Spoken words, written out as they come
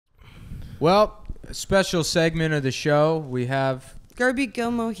Well, a special segment of the show. We have Gerby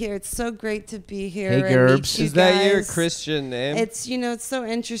Gomo here. It's so great to be here. Hey, Gerbs. Is that your Christian name? It's, it's so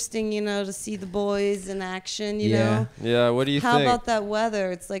interesting, to see the boys in action, you know? Yeah, what do you think? How about that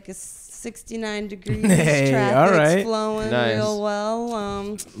weather? It's like a 69 degrees. Hey, Traffic's all right. flowing real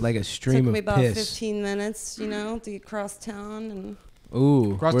well. Like a stream took me of about piss. 15 minutes, to get across town. And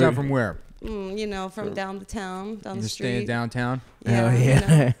Ooh. cross town from where? from down the town, down the You're street. staying downtown?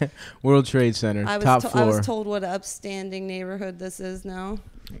 Yeah. World Trade Center, top floor. I was told what an upstanding neighborhood this is now.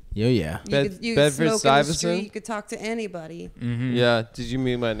 Yeah. You could smoke in the street. You could talk to anybody. Mm-hmm. Yeah. Did you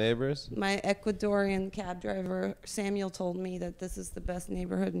meet my neighbors? My Ecuadorian cab driver, Samuel, told me that this is the best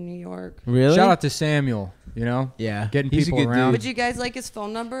neighborhood in New York. Really? Shout out to Samuel, Yeah. getting He's a people good around. Would you guys like his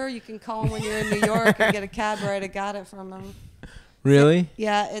phone number? You can call him when you're in New York and get a cab ride. I got it from him. Really?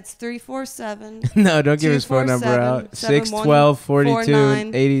 Yeah, it's 347. No, don't give his phone number out.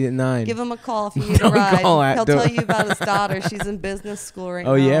 612-42-89. Give him a call if you need a Don't ride. call that. He'll tell you about his daughter. She's in business school right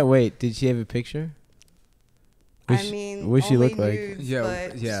now. Oh, yeah? Wait, did she have a picture? What'd she only look like? nudes,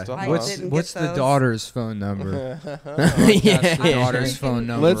 Yeah. but I What's didn't the get those. daughter's phone number? Yeah. That's the daughter's phone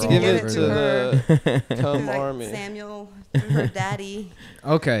number. Let's give it over to there. the Cum Like Army. Samuel, her daddy.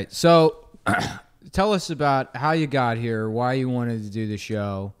 Okay, so tell us about how you got here, why you wanted to do the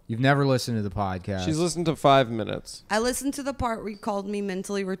show. You've never listened to the podcast. She's listened to 5 minutes. I listened to the part where you called me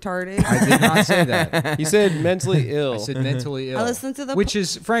mentally retarded. I did not say that. He said mentally ill. I said mentally ill. I listened to the which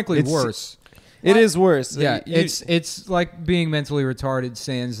is frankly It's- worse. It is worse. Yeah, You- it's like being mentally retarded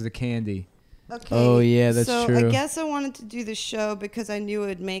sans the candy. Okay. Oh, yeah, that's so true. I guess I wanted to do the show because I knew it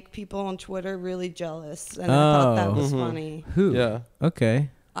would make people on Twitter really jealous, and I thought that was funny. Who? Yeah.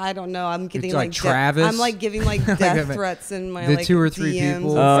 Okay. I don't know. I'm getting It's like like Travis? I'm like giving like death threats in my the like 2 or 3 DMs people.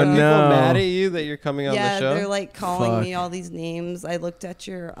 and Oh, Are stuff. people no. mad at you that you're coming on Yeah, the show? they're like calling Fuck. me all these names. I looked at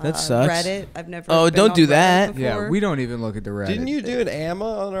your That sucks. Reddit. I've never. Oh, been don't on do Reddit that. Yeah, before. we don't even look at the Reddit. Didn't you do an AMA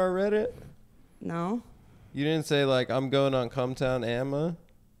on our Reddit? No. You didn't say like I'm going on Cumtown AMA?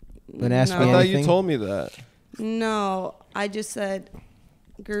 Then ask I me thought anything. you told me that. No, I just said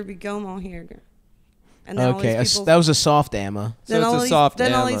Gerby Gomo here. And then all Okay, these people, that was a soft Amma. So it's a soft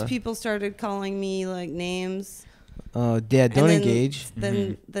then all AMA. these people started calling me like names. Oh, Dad, don't And then- engage.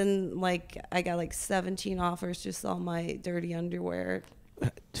 Then like I got like 17 offers to sell my dirty underwear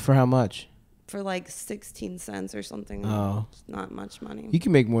For how much? for like 16 cents or something. Oh. It's not much money. You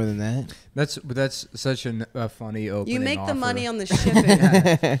can make more than that. That's such a funny opening You make the offer. money on the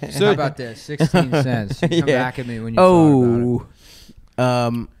shipping. So how about this? 16 cents. You come Yeah. back at me when you thought about it.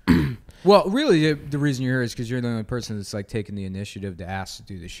 Oh. Well, really, the reason you're here is because you're the only person that's like taking the initiative to ask to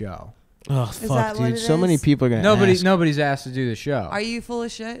do the show. Oh, that fuck, what dude. it So many is? people are going to ask. Nobody's asked to do the show. Are you full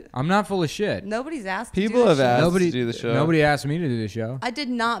of shit? I'm not full of shit. Nobody's asked. People to do have the show. asked Nobody to do the show. Nobody asked me to do the show. I did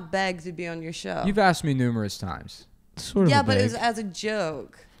not beg to be on your show. You've asked me numerous times. Sort of yeah, a but it was beg. as a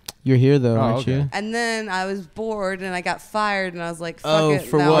joke. You're here, though, Oh, aren't okay. you? And then I was bored and I got fired and I was like, fuck Oh, it.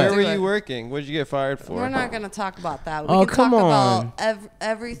 for now what? I'll Where were do it. you working? What did you get fired for? We're not going to talk about that. We Oh, can come talk on. about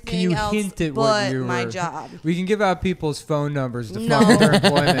everything Can you else hint at but what you my were? job. We can give out people's phone numbers to No. fuck with their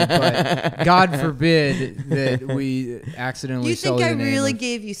employment, but God forbid that we accidentally You sell think I the name really of-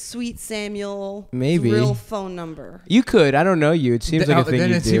 gave you Sweet Samuel's Maybe. real phone number? You could. I don't know you. It seems like a thing then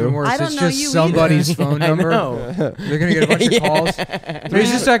you it's do. even worse. I don't it's know just you somebody's either. phone I number. know. They're gonna get a bunch of calls.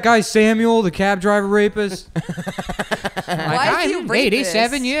 Is this that guy Samuel, the cab driver rapist? Why is he a I'm rapist?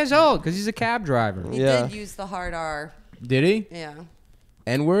 87 years old because he's a cab driver. He Yeah. did use the hard R. Did he? Yeah.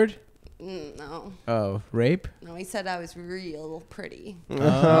 N-word? No. Oh, rape? No, he said I was real pretty. Oh.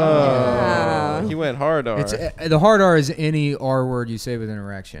 Yeah. He went hard on. It's the hard R is any R word you say with an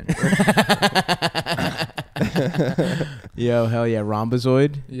erection. Yo, hell yeah.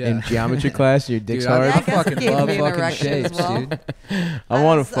 Rhombozoid Yeah. in geometry class. Your dick's Dude, hard. Yeah, I guess it fucking gave love me an fucking erection as shapes, well. dude. I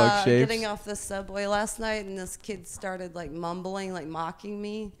want to was, fuck shapes. Getting off the subway last night, and this kid started like mumbling, like mocking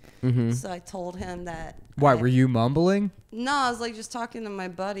me. Mm-hmm. So I told him that. Why were you mumbling? No, I was like just talking to my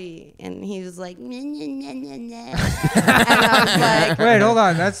buddy, and he was like, "Nyeh, nyeh, nyeh, nyeh, nyeh." And I was like, Wait, hold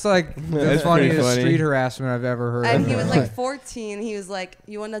on. That's like the That's funniest pretty funny. street harassment I've ever heard. and of. he was like 14. He was like,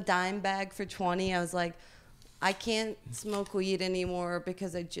 "You want a dime bag for 20?" I was like, I can't smoke weed anymore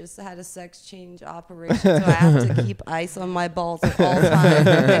because I just had a sex change operation, so I have to keep ice on my balls at all times,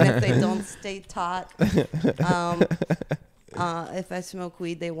 and if they don't stay taut, if I smoke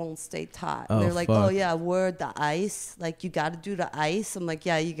weed, they won't stay taut. Oh, They're like, fuck. "Oh yeah, word the ice. Like you got to do the ice." I'm like,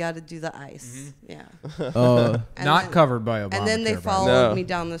 "Yeah, you got to do the ice." Yeah. Oh, And Not then- covered by Obamacare. And then they by the way. followed No. me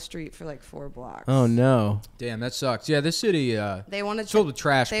down the street for like 4 blocks. oh no. Damn, that sucks. Yeah, this city They wanted filled to. with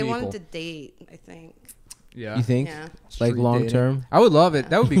trash They people. wanted to date, I think. Yeah. You think? Yeah. Like Street long dating. term? I would love it.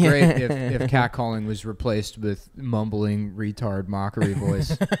 That would be great if catcalling was replaced with mumbling retard mockery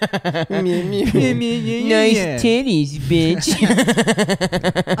voice. Nice titties, bitch.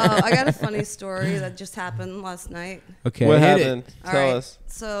 Oh, I got a funny story that just happened last night. Okay. What hit it. happened? All Tell right, us.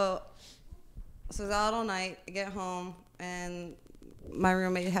 So I was out all night. I get home and my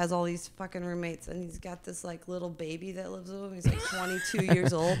roommate has all these fucking roommates, and he's got this like little baby that lives with him. He's like 22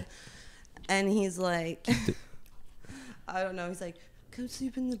 years old, and he's like, I don't know. He's like, come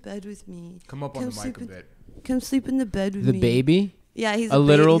sleep in the bed with me. Come up on the mic a bit. Come sleep in the bed with The me. baby? Yeah, he's A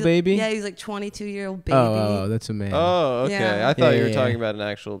literal baby? Yeah, he's like 22-year-old baby. Oh, that's a man. Oh, okay. Yeah. I thought you Yeah, were yeah, talking yeah. about an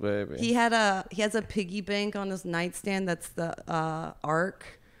actual baby. He has a piggy bank on his nightstand. That's the Ark.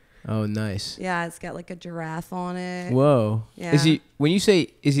 Oh, nice. Yeah, it's got like a giraffe on it. Whoa. Yeah. Is he? When you say,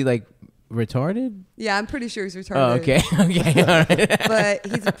 is he like retarded? Yeah, I'm pretty sure he's retarded. Oh, okay. Okay. All right. But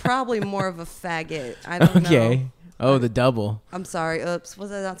he's probably more of a faggot. I don't Okay. know. Oh, the double. I'm sorry. Oops.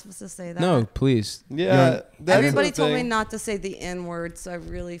 Was I not supposed to say that? No, please. Yeah. That's Everybody the told me thing. not to say the N word, so I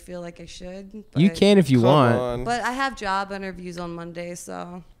really feel like I should. You but- can if you Come want. on. But I have job interviews on Monday,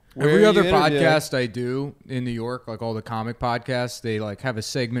 so. Where Every are other you interviewing? podcast I do in New York, like all the comic podcasts, they like have a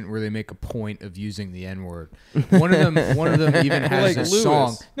segment where they make a point of using the N word. One of them even has Like a Lewis.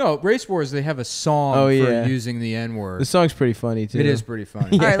 song. No, Race Wars, they have a song Oh, for yeah. using the N word. The song's pretty funny too. It is pretty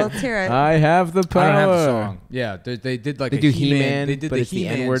funny. All right, let's hear it. I have the power. I don't have the song. Yeah, they did like They a do He-Man. He-Man, They did but the it's the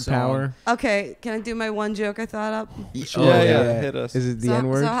He-Man N-word song. power. Okay, can I do my one joke I thought up? Yeah, hit us. Is it the so,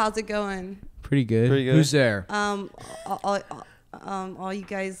 N-word? so how's it going? Pretty good. Pretty good. Who's there? All you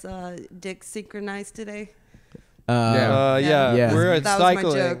guys dicks synchronized today? Yeah. Yeah. Yeah. We're That was my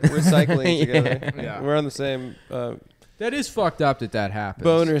cycling. joke. We're cycling together. Yeah. We're on the same That is fucked up that happens.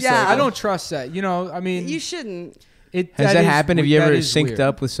 boner Yeah. cycle. I don't trust that. You know, I mean, You shouldn't. Has that is happened? Have we- you that ever is synced weird.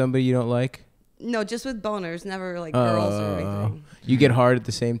 up with somebody you don't like? No, just with boners, never like girls or anything. You get hard at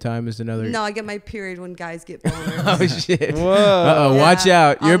the same time as another. No, I get my period when guys get boners. Oh shit. Whoa. Uh-oh, Yeah, watch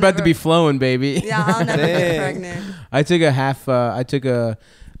out. You're I'll about to never- be flowing, baby. Yeah, I'll never get Dang. pregnant. I took a half a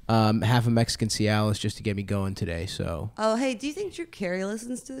Mexican Cialis just to get me going today, so Oh, hey, do you think Drew Carey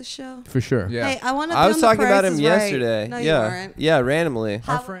listens to the show? for sure. Yeah. Hey, I want to. I was talking about him Right. yesterday. No, yeah. you weren't. Yeah, randomly.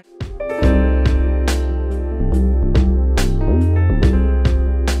 Our friend.